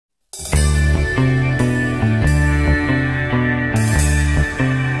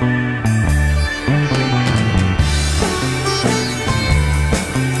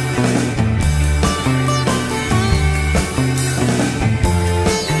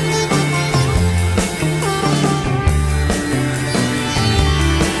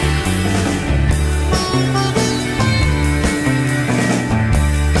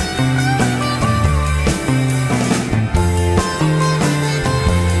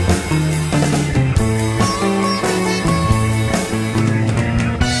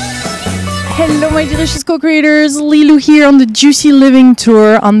Hello, my delicious co-creators. Lilou here on the Juicy Living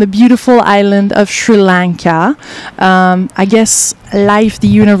Tour on the beautiful island of Sri Lanka. I guess life, the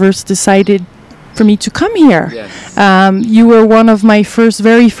universe decided for me to come here. Yes. You were one of my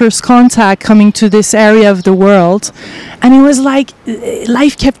very first contact coming to this area of the world. And it was like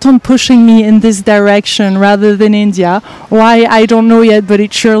life kept on pushing me in this direction rather than India. Why, I don't know yet, but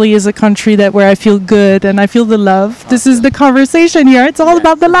it surely is a country where I feel good and I feel the love. Awesome. This is the conversation here. It's all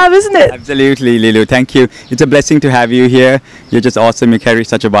about the love, isn't it? Absolutely, Lilou. Thank you. It's a blessing to have you here. You're just awesome. You carry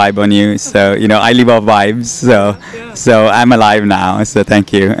such a vibe on you. So, you know, I live off vibes. So I'm alive now. So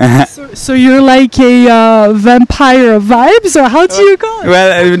thank you. So you're like a vampire of vibes, or how do you call it?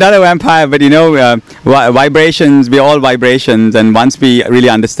 Well, not a vampire, but you know, vibrations, we're all vibrations, and once we really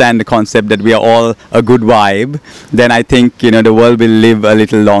understand the concept that we are all a good vibe, then I think, you know, the world will live a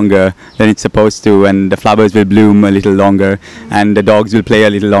little longer than it's supposed to, and the flowers will bloom a little longer, and the dogs will play a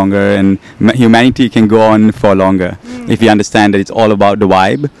little longer, and humanity can go on for longer. If we understand that it's all about the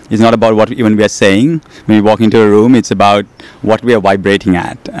vibe. It's not about what even we are saying. When we walk into a room, it's about what we are vibrating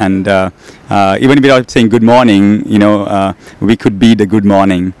at, and even without saying good morning, you know, we could be the good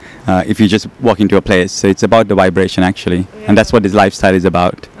morning if you just walk into a place. So it's about the vibration, actually, and that's what this lifestyle is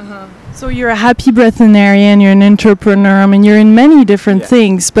about. So you're a happy breatharian, you're an entrepreneur, I mean, you're in many different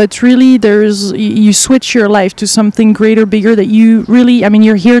things, but really you switch your life to something greater, bigger, that you really, I mean,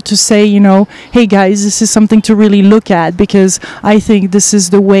 you're here to say, you know, hey guys, this is something to really look at, because I think this is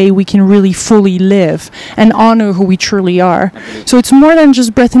the way we can really fully live and honor who we truly are. So it's more than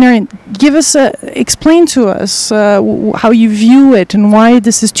just breatharian. Give us, explain to us how you view it and why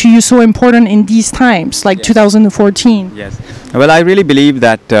this is to you so important in these times, like 2014. Yes. Well, I really believe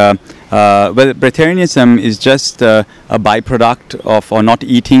that well, breatharianism is just a byproduct of, or not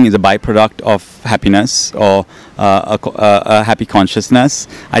eating is a byproduct of happiness, or a happy consciousness.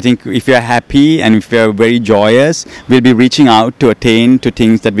 I think if we are happy and if we are very joyous, we'll be reaching out to attain to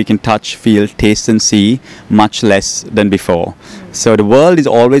things that we can touch, feel, taste and see much less than before. So the world is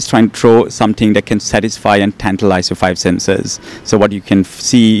always trying to throw something that can satisfy and tantalize your five senses. So what you can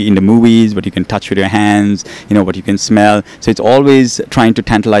see in the movies, what you can touch with your hands, you know, what you can smell. So it's always trying to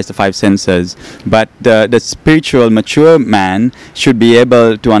tantalize the five senses. But the spiritual, mature man should be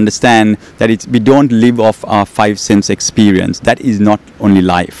able to understand that we don't live off our five sense experience. That is not only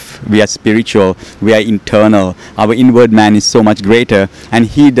life. We are spiritual, we are internal. Our inward man is so much greater, and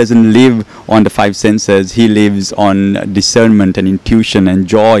he doesn't live on the five senses. He lives on discernment and intuition and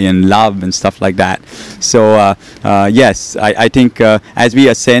joy and love and stuff like that. So yes, I think as we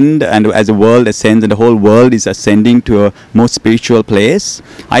ascend and as the world ascends and the whole world is ascending to a more spiritual place,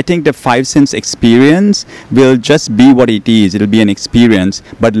 I think the five sense experience will just be what it is. It will be an experience,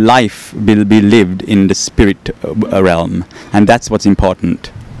 but life will be lived in the spirit realm, and that's what's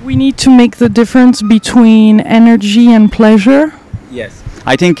important. We need to make the difference between energy and pleasure. Yes.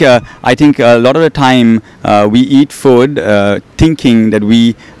 I think a lot of the time we eat food thinking that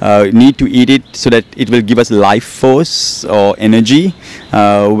we need to eat it so that it will give us life force or energy.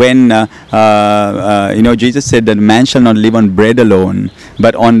 When you know, Jesus said that man shall not live on bread alone,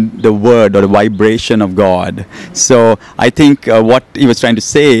 but on the word or the vibration of God. So I think what he was trying to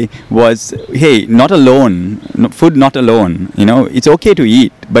say was, hey, not alone, food not alone. You know, it's okay to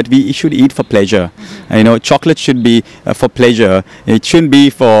eat, but we should eat for pleasure. You know, chocolate should be for pleasure. It shouldn't be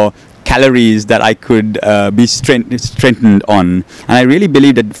for calories that I could be strengthened on. And I really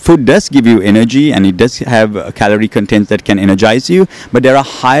believe that food does give you energy, and it does have calorie contents that can energize you, but there are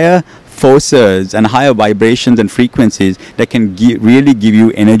higher forces and higher vibrations and frequencies that can really give you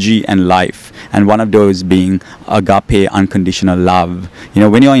energy and life, and one of those being agape, unconditional love. You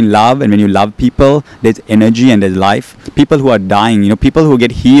know, when you're in love and when you love people, there's energy and there's life. People who are dying, you know, people who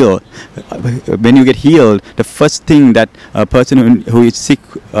get healed, when you get healed, the first thing that a person who is sick,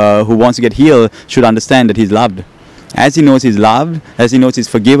 who wants to get healed, should understand that he's loved. As he knows he's loved, as he knows he's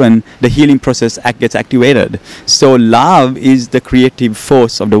forgiven, the healing process gets activated. So love is the creative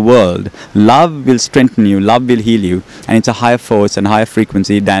force of the world. Love will strengthen you, love will heal you, and it's a higher force and higher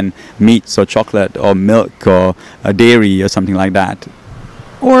frequency than meats or chocolate or milk or dairy or something like that.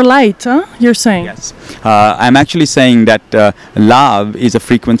 Or light, huh? You're saying? Yes. I'm actually saying that love is a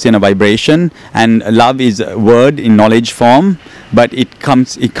frequency and a vibration, and love is a word in knowledge form, but it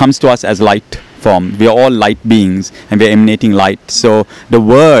comes to us as light form. We are all light beings, and we are emanating light. So the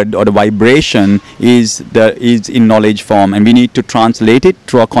word or the vibration is in knowledge form, and we need to translate it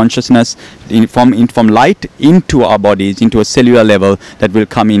through our consciousness from light into our bodies, into a cellular level that will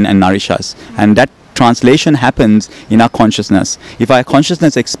come in and nourish us. And that translation happens in our consciousness. If our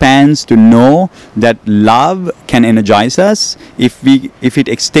consciousness expands to know that love can energize us, if it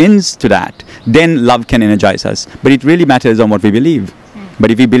extends to that, then love can energize us. But it really matters on what we believe. But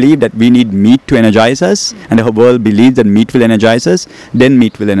if we believe that we need meat to energize us, and the whole world believes that meat will energize us, then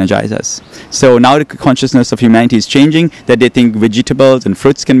meat will energize us. So now the consciousness of humanity is changing, that they think vegetables and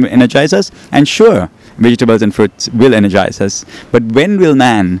fruits can energize us, and sure, vegetables and fruits will energize us. But when will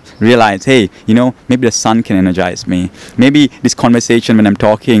man realize, hey, you know, maybe the sun can energize me. Maybe this conversation when I'm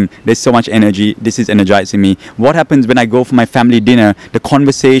talking, there's so much energy, this is energizing me. What happens when I go for my family dinner, the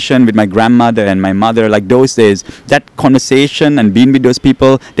conversation with my grandmother and my mother, like those days, that conversation and being with those people,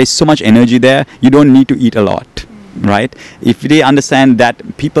 there's so much energy there, you don't need to eat a lot, right? If they understand that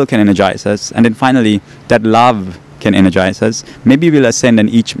people can energize us, and then finally that love can energize us, maybe we'll ascend and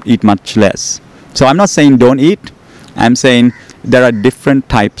eat much less. So I'm not saying don't eat. I'm saying there are different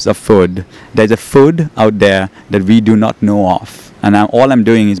types of food. There's a food out there that we do not know of. And all I'm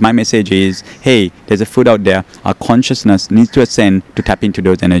doing is, my message is, hey, there's a food out there. Our consciousness needs to ascend to tap into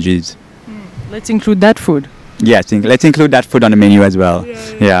those energies. Let's include that food. Yes, let's include that food on the menu as well.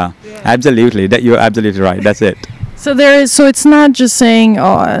 Yeah. Absolutely. You're absolutely right. That's it. So so it's not just saying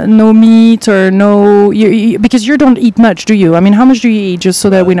no meat or no, because you don't eat much, do you? I mean, how much do you eat, just so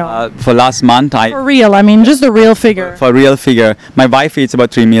that we know? For last month, for real, I mean, just the real figure. For real figure, my wife eats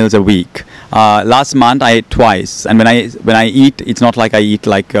about 3 meals a week. Last month I ate twice, and when I eat, it's not like I eat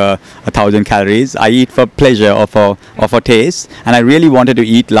like 1,000 calories. I eat for pleasure or for taste. And I really wanted to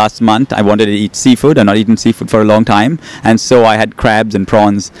eat last month. I wanted to eat seafood. I've not eaten seafood for a long time, and so I had crabs and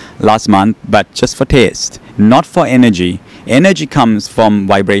prawns last month, but just for taste. Not for energy. Energy comes from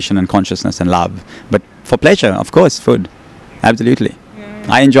vibration and consciousness and love. But for pleasure, of course, food. Absolutely.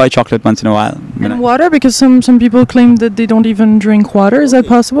 I enjoy chocolate once in a while. And water, because some people claim that they don't even drink water. Is that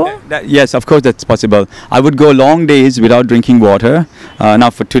possible? Yes, of course that's possible. I would go long days without drinking water. Now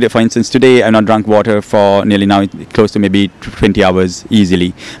for today, for instance, today I've not drunk water for nearly now close to maybe 20 hours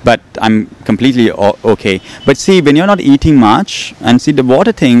easily. But I'm completely okay. But see, when you're not eating much, and see, the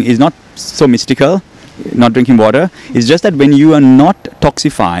water thing is not so mystical, not drinking water. It's just that when you are not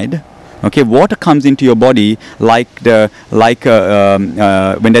toxified, okay, water comes into your body like when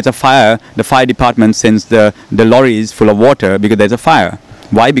there's a fire, the fire department sends the lorries full of water because there's a fire.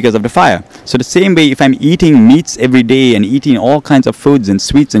 Why? Because of the fire. So the same way, if I'm eating meats every day and eating all kinds of foods and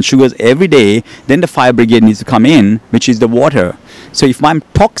sweets and sugars every day, then the fire brigade needs to come in, which is the water. So if I'm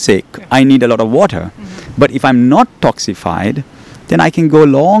toxic, I need a lot of water. But if I'm not toxified, then I can go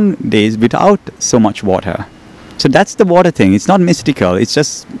long days without so much water. So that's the water thing. It's not mystical. It's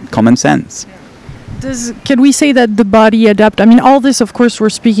just common sense. Can we say that the body adapt? I mean, all this, of course, we're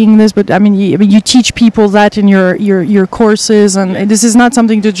speaking this, but I mean, you teach people that in your courses, and this is not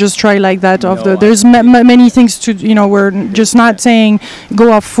something to just try like that. There's many things to, you know, we're just not saying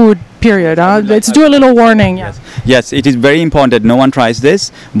go off food. Period. Let's do a little warning. Yes, it is very important that no one tries this.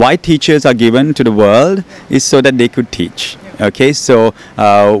 Why teachers are given to the world is so that they could teach. Okay, so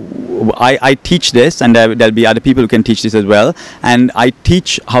I teach this, and there'll be other people who can teach this as well, and I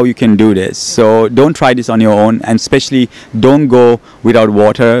teach how you can do this. So don't try this on your own, and especially don't go without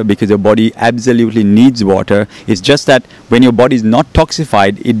water, because your body absolutely needs water. It's just that when your body is not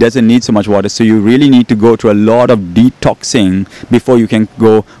toxified, it doesn't need so much water, so you really need to go through a lot of detoxing before you can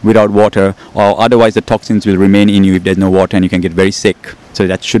go without water, or otherwise the toxins will remain in you if there's no water, and you can get very sick. So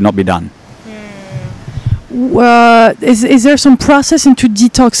that should not be done. Is there some process into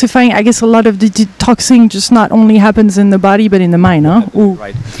detoxifying? I guess a lot of the detoxing just not only happens in the body but in the mind, huh? Ooh.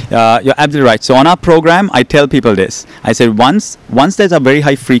 Right. You're absolutely right. So on our program, I tell people this. I said once there's a very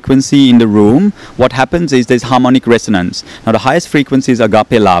high frequency in the room, what happens is there's harmonic resonance. Now the highest frequency is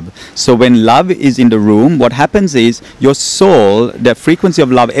agape love. So when love is in the room, what happens is your soul, the frequency of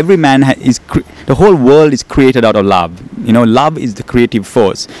love, every man the whole world is created out of love. You know, love is the creative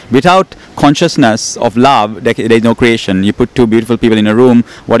force. Without consciousness of love, there is no creation. You put two beautiful people in a room,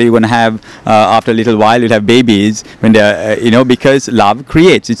 what are you going to have after a little while? You'll have babies when they're, because love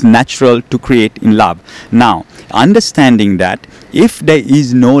creates. It's natural to create in love. Now, understanding that if there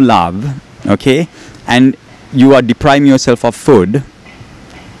is no love, okay, and you are depriving yourself of food,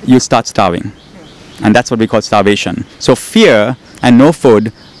 you start starving. And that's what we call starvation. So fear and no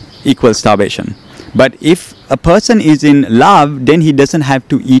food equals starvation. But if a person is in love, then he doesn't have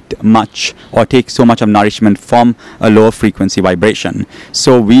to eat much or take so much of nourishment from a lower frequency vibration.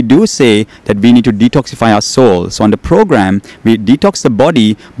 So we do say that we need to detoxify our soul. So on the program, we detox the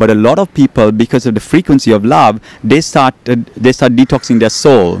body, but a lot of people, because of the frequency of love, they start detoxing their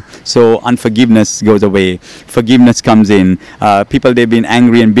soul. So unforgiveness goes away, forgiveness comes in. People they've been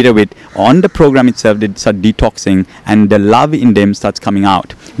angry and bitter with, on the program itself, they start detoxing, and the love in them starts coming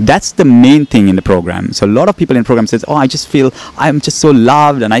out. That's the main thing in the program. So a lot of people in the program says, oh, I just feel I'm just so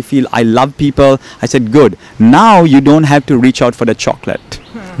loved, and I feel I love people. I said, good. Now you don't have to reach out for the chocolate.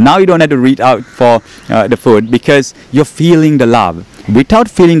 Now you don't have to reach out for the food, because you're feeling the love. Without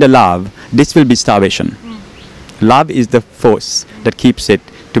feeling the love, this will be starvation. Love is the force that keeps it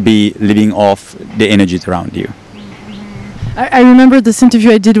to be living off the energies around you. I remember this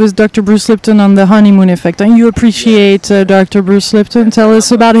interview I did with Dr. Bruce Lipton on the honeymoon effect, and you appreciate Dr. Bruce Lipton. Tell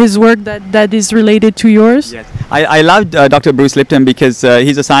us about his work that is related to yours. Yes. I loved Dr. Bruce Lipton because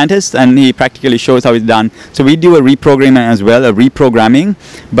he's a scientist and he practically shows how it's done. So we do a reprogramming as well, a reprogramming,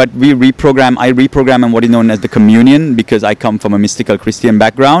 but I reprogram on what is known as the communion, because I come from a mystical Christian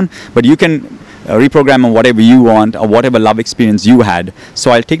background, but you can reprogram on whatever you want or whatever love experience you had.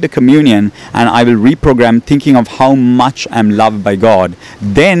 So I'll take the communion and I will reprogram thinking of how much I'm loved by God.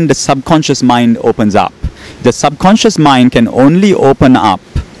 Then the subconscious mind opens up. The subconscious mind can only open up.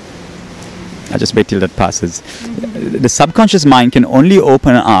 I'll just wait till that passes. The subconscious mind can only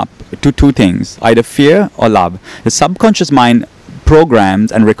open up to two things, either fear or love. The subconscious mind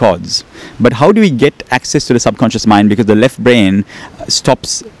programs and records, but how do we get access to the subconscious mind? Because the left brain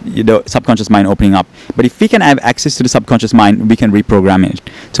stops the subconscious mind opening up. But if we can have access to the subconscious mind, we can reprogram it.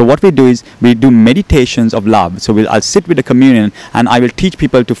 So what we do is we do meditations of love. So I'll sit with the communion and I will teach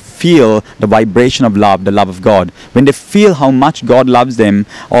people to feel the vibration of love, the love of God. When they feel how much God loves them,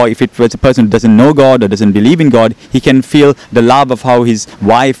 or if it was a person who doesn't know God or doesn't believe in God, he can feel the love of how his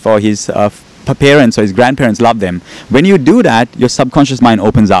wife or his parents or his grandparents love them. When you do that, your subconscious mind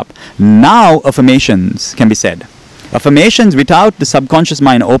opens up. Now affirmations can be said. Affirmations without the subconscious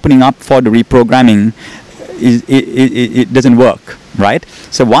mind opening up for the reprogramming, it doesn't work, right?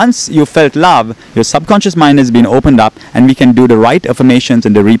 So once you felt love, your subconscious mind has been opened up, and we can do the right affirmations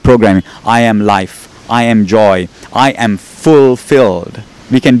and the reprogramming. I am life, I am joy, I am fulfilled.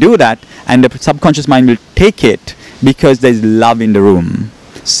 We can do that, and the subconscious mind will take it because there's love in the room.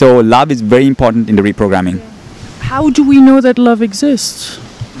 So love is very important in the reprogramming. How do we know that love exists?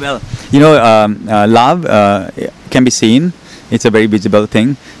 Well, love can be seen. It's a very visible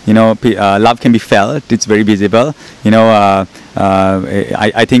thing. Love can be felt. It's very visible. I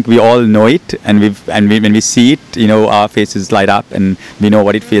think we all know it, and when we see it, our faces light up, and we know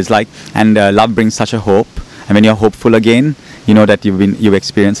what it feels like. And love brings such a hope. And when you're hopeful again, you know that you've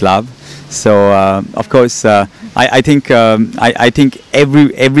experienced love. So of course, I think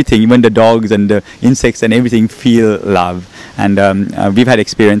everything, even the dogs and the insects and everything, feel love. And we've had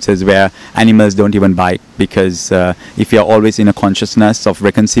experiences where animals don't even bite, because if you're always in a consciousness of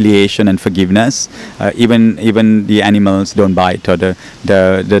reconciliation and forgiveness, even the animals don't bite, or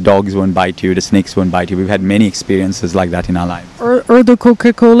the dogs won't bite you, the snakes won't bite you. We've had many experiences like that in our lives. Or the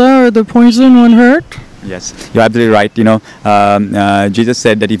Coca-Cola or the poison won't hurt? Yes, you're absolutely right. Jesus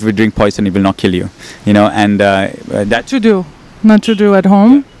said that if you drink poison, it will not kill you. And that not to do at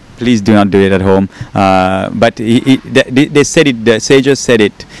home. Yeah. Please do not do it at home. But they said it. The sages said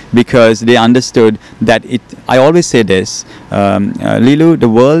it because they understood that it. I always say this, Lilou, the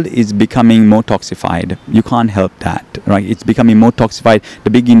world is becoming more toxified. You can't help that, right? It's becoming more toxified. The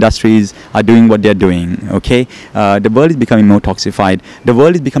big industries are doing what they're doing. Okay, the world is becoming more toxified. The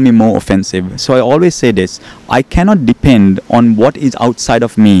world is becoming more offensive. So I always say this: I cannot depend on what is outside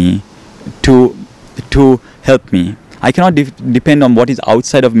of me to help me. I cannot depend on what is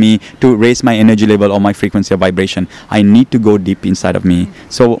outside of me to raise my energy level or my frequency of vibration. I need to go deep inside of me.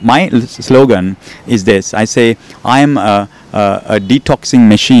 So my slogan is this. I say, I am a detoxing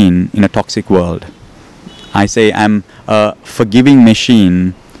machine in a toxic world. I say I'm a forgiving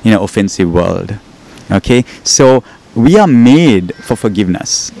machine in an offensive world. Okay? So we are made for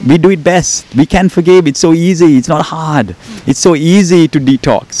forgiveness. We do it best. We can forgive. It's so easy. It's not hard. It's so easy to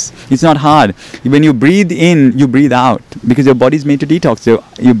detox. It's not hard. When you breathe in, you breathe out, because your body is made to detox. So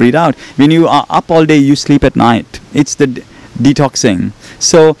you breathe out. When you are up all day, you sleep at night. It's the detoxing.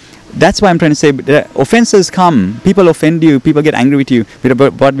 So that's why I'm trying to say, the offenses come. People offend you. People get angry with you.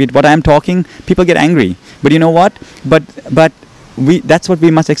 With what I'm talking, people get angry. But you know what? But that's what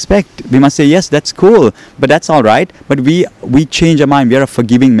we must expect. We must say, yes, that's cool, but that's all right. But we change our mind. We are a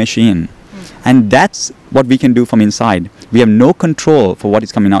forgiving machine. And that's what we can do from inside. We have no control for what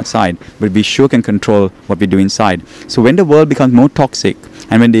is coming outside, but we sure can control what we do inside. So when the world becomes more toxic,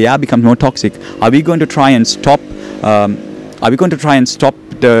 and when the air becomes more toxic, are we going to try and stop? Are we going to try and stop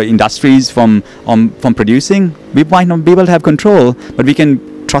the industries from producing? We might not be able to have control, but we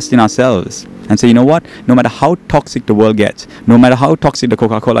can trust in ourselves and say, you know what? No matter how toxic the world gets, no matter how toxic the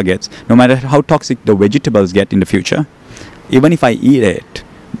Coca-Cola gets, no matter how toxic the vegetables get in the future, even if I eat it,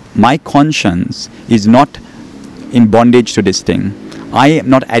 my conscience is not in bondage to this thing. I am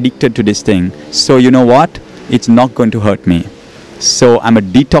not addicted to this thing. So you know what? It's not going to hurt me. So I'm a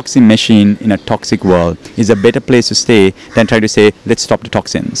detoxing machine in a toxic world. It's a better place to stay than try to say, let's stop the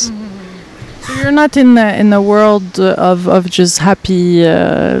toxins. Mm-hmm. So you're not in the world of just happy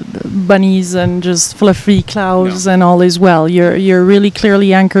bunnies and just fluffy clouds and all is well. You're really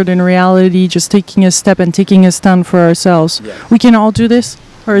clearly anchored in reality, just taking a step and taking a stand for ourselves. Yeah. We can all do this?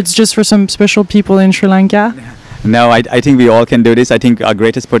 Or it's just for some special people in Sri Lanka? No, I think we all can do this. I think our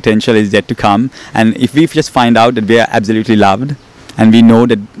greatest potential is yet to come. And if we just find out that we are absolutely loved, and we know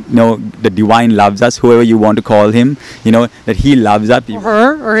that the divine loves us, whoever you want to call him, that he loves us. Or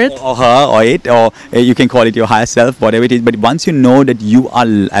her, or it. Or her, or it, or you can call it your higher self, whatever it is. But once you know that you are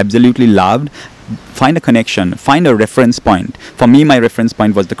absolutely loved, find a connection, find a reference point. For me, my reference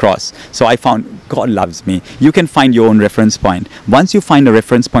point was the cross. So I found God loves me. You can find your own reference point. Once you find a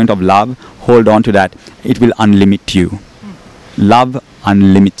reference point of love, hold on to that. It will unlimit you. Love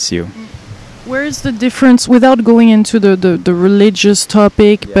unlimits you. Where is the difference, without going into the religious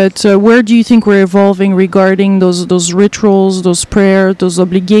topic, but where do you think we're evolving regarding those rituals, those prayers, those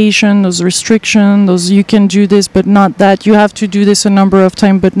obligations, those restrictions, those you can do this but not that, you have to do this a number of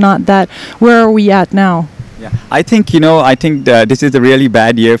times but not that? Where are we at now? Yeah, I think this is a really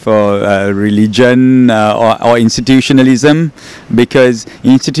bad year for religion or institutionalism, because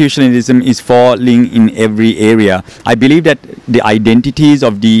institutionalism is falling in every area. I believe that the identities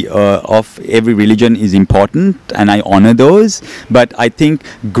of every religion is important, and I honor those. But I think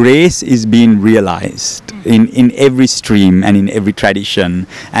grace is being realized in every stream and in every tradition,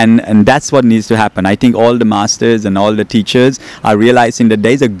 and that's what needs to happen. I think all the masters and all the teachers are realizing that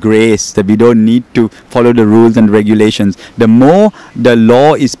there is a grace, that we don't need to follow the rules and regulations. The more the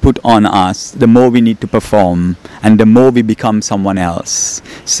law is put on us, the more we need to perform, and the more we become someone else.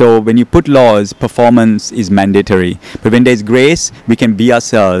 So when you put laws, performance is mandatory. But when there's grace, we can be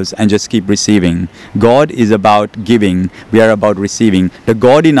ourselves and just keep receiving. God is about giving, we are about receiving. The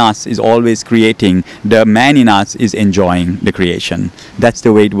God in us is always creating, the man in us is enjoying the creation. That's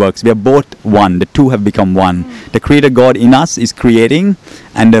the way it works. We are both one, the two have become one. The creator God in us is creating,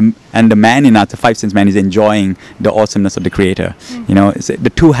 and the man in us, the five sense man, is enjoying the awesomeness of the creator.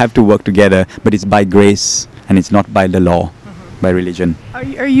 The two have to work together, but it's by grace and it's not by the law, by religion.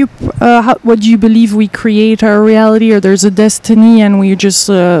 What do you believe, we create our reality, or there's a destiny and we're just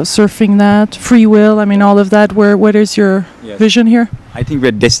surfing that? Free will, I mean, all of that. What is your vision here? I think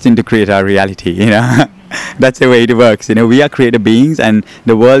we're destined to create our reality, That's the way it works. We are creator beings, and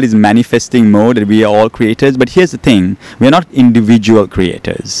the world is manifesting more that we are all creators. But here's the thing, we are not individual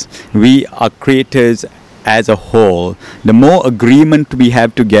creators. We are creators as a whole. The more agreement we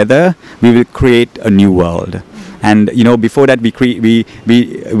have together, we will create a new world. And before that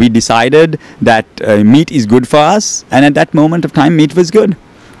we decided that meat is good for us, and at that moment of time meat was good.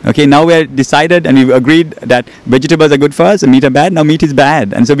 Okay, now we have decided and we've agreed that vegetables are good for us and meat are bad. Now meat is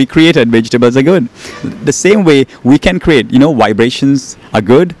bad, and so we created vegetables are good. The same way we can create, vibrations are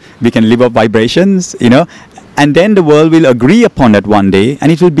good. We can live up vibrations, and then the world will agree upon that one day,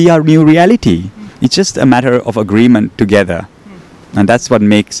 and it will be our new reality. It's just a matter of agreement together, and that's what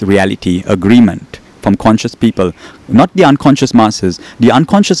makes reality, agreement from conscious people, not the unconscious masses. The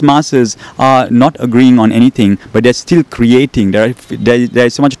unconscious masses are not agreeing on anything, but they're still creating. There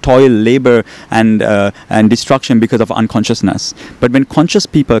is so much toil, labor, and destruction because of unconsciousness. But when conscious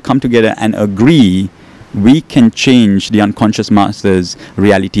people come together and agree, we can change the unconscious masses'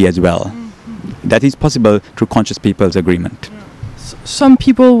 reality as well. That is possible through conscious people's agreement. Some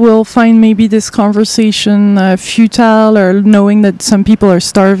people will find maybe this conversation futile, or knowing that some people are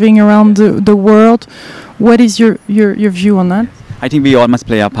starving around the world. What is your view on that? I think we all must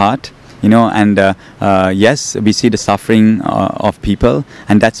play our part. And yes, we see the suffering of people,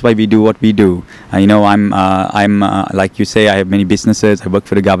 and that's why we do what we do. I'm like you say, I have many businesses, I work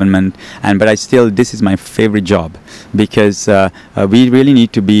for the government, but this is my favorite job, because we really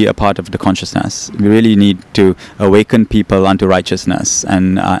need to be a part of the consciousness. We really need to awaken people unto righteousness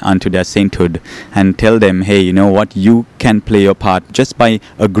and unto their sainthood, and tell them, hey, you know what, you can play your part just by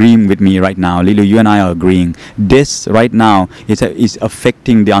agreeing with me right now. Lilou, you and I are agreeing. This right now is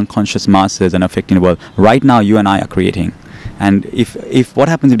affecting the unconscious masses and affecting the world. Right now, you and I are creating. And if what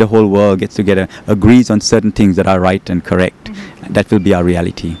happens if the whole world gets together, agrees on certain things that are right and correct, that will be our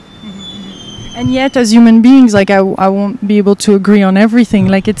reality. And yet, as human beings, like I won't be able to agree on everything.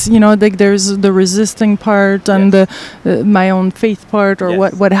 Like it's, you know, like there's the resisting part and the my own faith part, or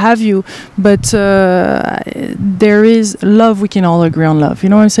what have you. But there is love. We can all agree on love. You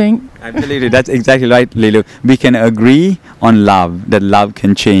know what I'm saying? Absolutely, that's exactly right, Lilou. We can agree on love, that love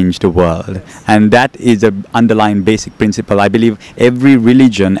can change the world. And that is an underlying basic principle. I believe every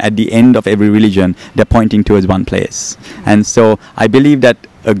religion, at the end of every religion, they're pointing towards one place. And so I believe that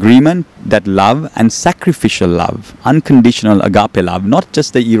agreement, that love, and sacrificial love, unconditional agape love, not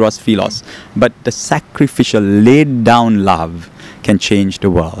just the eros philos, but the sacrificial laid down love can change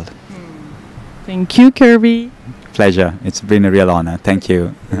the world. Thank you, Kirby. Pleasure. It's been a real honor. Thank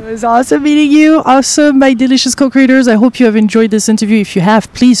you. It was awesome meeting you. Awesome, my delicious co-creators. I hope you have enjoyed this interview. If you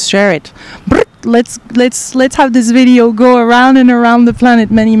have, please share it. Let's have this video go around and around the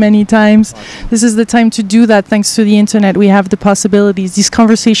planet many times. Awesome. This is the time to do that. Thanks to the internet, we have the possibilities. This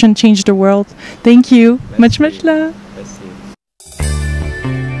conversation changed the world. Thank you. Much love.